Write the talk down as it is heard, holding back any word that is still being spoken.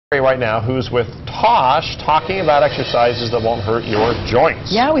Right now, who's with Tosh, talking about exercises that won't hurt your joints.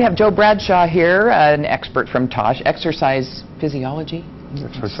 Yeah, we have Joe Bradshaw here, an expert from Tosh, exercise physiology.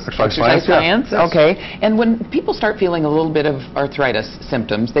 Exercise science. Yes. Okay. And when people start feeling a little bit of arthritis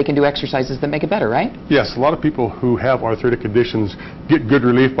symptoms, they can do exercises that make it better, right? Yes, a lot of people who have arthritic conditions get good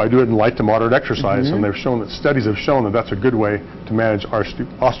relief by doing light to moderate exercise, and they've shown that studies have shown that that's a good way to manage our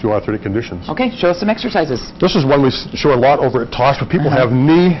osteoarthritic conditions. Okay, show us some exercises. This is one we show a lot over at Tosh, but people have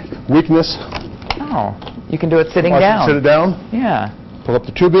knee weakness. Oh, you can do it sitting down. Sit it down. Yeah. Pull up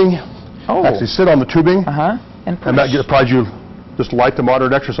the tubing. Oh. Actually sit on the tubing. And that provides you just light to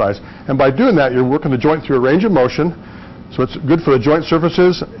moderate exercise. And by doing that, you're working the joint through a range of motion. So it's good for the joint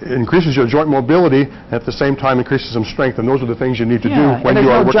surfaces, it increases your joint mobility, and at the same time increases some strength. And those are the things you need to do when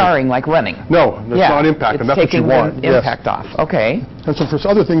you are working. No jarring like running. No, there's not impact, and that's what you want. Taking the impact off. Okay. And so for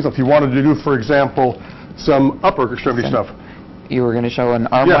other things, if you wanted to do, for example, some upper extremity stuff. You were going to show an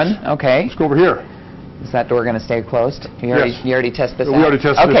arm one? Okay. Let's go over here. Is that door going to stay closed? You already tested this out? We already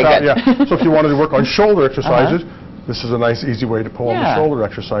tested this out, yeah. So if you wanted to work on shoulder exercises, this is a nice, easy way to pull on the shoulder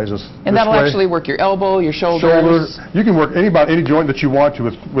exercises. And that'll actually work your elbow, your shoulders. You can work any joint that you want to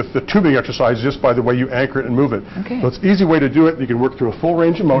with the tubing exercise just by the way you anchor it and move it. Okay. So it's an easy way to do it. You can work through a full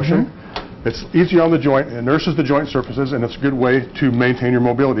range of motion. It's easy on the joint, it nurses the joint surfaces, and it's a good way to maintain your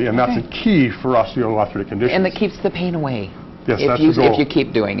mobility. And that's a key for osteoarthritic conditions. And it keeps the pain away. Yes, that's the goal. If you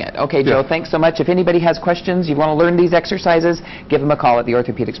keep doing it. Okay, Joe, thanks so much. If anybody has questions, you want to learn these exercises, give them a call at the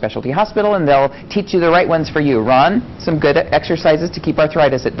Orthopedic Specialty Hospital, and they'll teach you the right ones for you. Ron, some good exercises to keep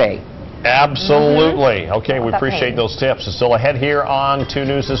arthritis at bay. Absolutely. Okay, we appreciate those tips. It's still ahead here on 2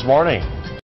 News This Morning.